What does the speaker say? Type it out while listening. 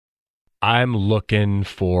I'm looking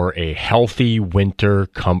for a healthy winter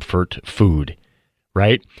comfort food,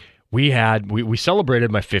 right? We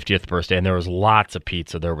celebrated my 50th birthday, and there was lots of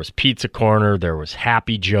pizza. There was Pizza Corner, there was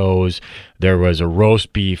Happy Joe's, there was a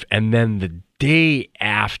roast beef, and then the day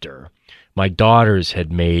after, my daughters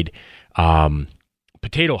had made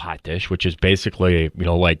potato hot dish, which is basically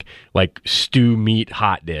like stew meat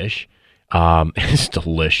hot dish. It's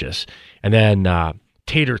delicious, and then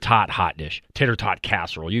tater tot hot dish, tater tot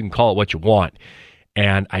casserole. You can call it what you want.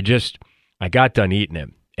 And I got done eating it,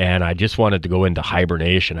 and I just wanted to go into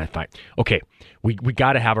hibernation. I thought, okay, we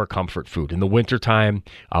got to have our comfort food. In the wintertime,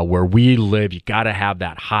 where we live, you got to have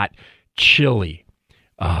that hot chili,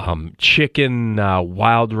 chicken,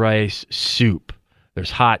 wild rice soup.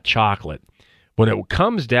 There's hot chocolate. When it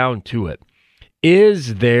comes down to it,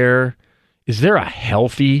 is there a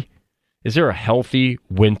healthy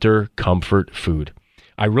winter comfort food?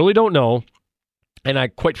 I really don't know.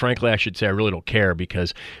 And quite frankly, I should say I really don't care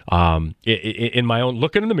because in my own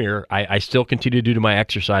looking in the mirror, I still continue to do my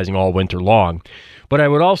exercising all winter long. But I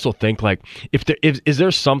would also think, like, is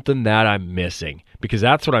there something that I'm missing? Because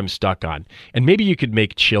that's what I'm stuck on. And maybe you could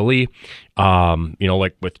make chili,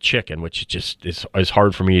 like with chicken, which just is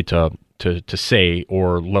hard for me to say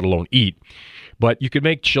or let alone eat. But you could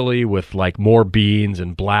make chili with like more beans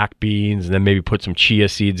and black beans, and then maybe put some chia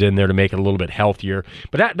seeds in there to make it a little bit healthier.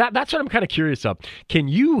 But that's what I'm kind of curious of. Can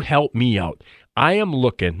you help me out? I am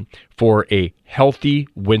looking for a healthy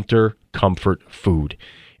winter comfort food.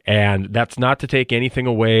 And that's not to take anything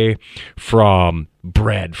away from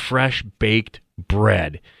bread. Fresh baked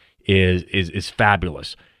bread is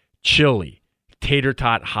fabulous. Chili, tater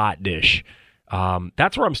tot hot dish.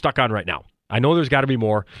 That's where I'm stuck on right now. I know there's got to be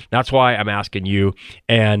more. That's why I'm asking you.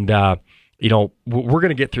 And, we're going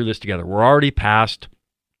to get through this together. We're past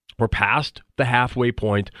the halfway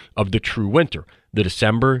point of the true winter, the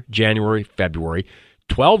December, January, February,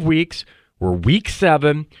 12 weeks. We're week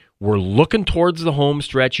 7. We're looking towards the home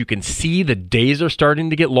stretch. You can see the days are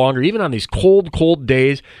starting to get longer, even on these cold, cold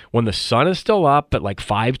days when the sun is still up at like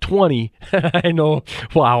 5:20. I know,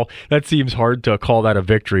 wow, that seems hard to call that a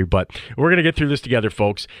victory, but we're going to get through this together,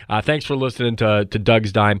 folks. Thanks for listening to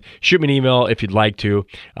Doug's Dime. Shoot me an email if you'd like to,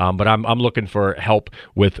 but I'm looking for help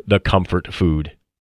with the comfort food.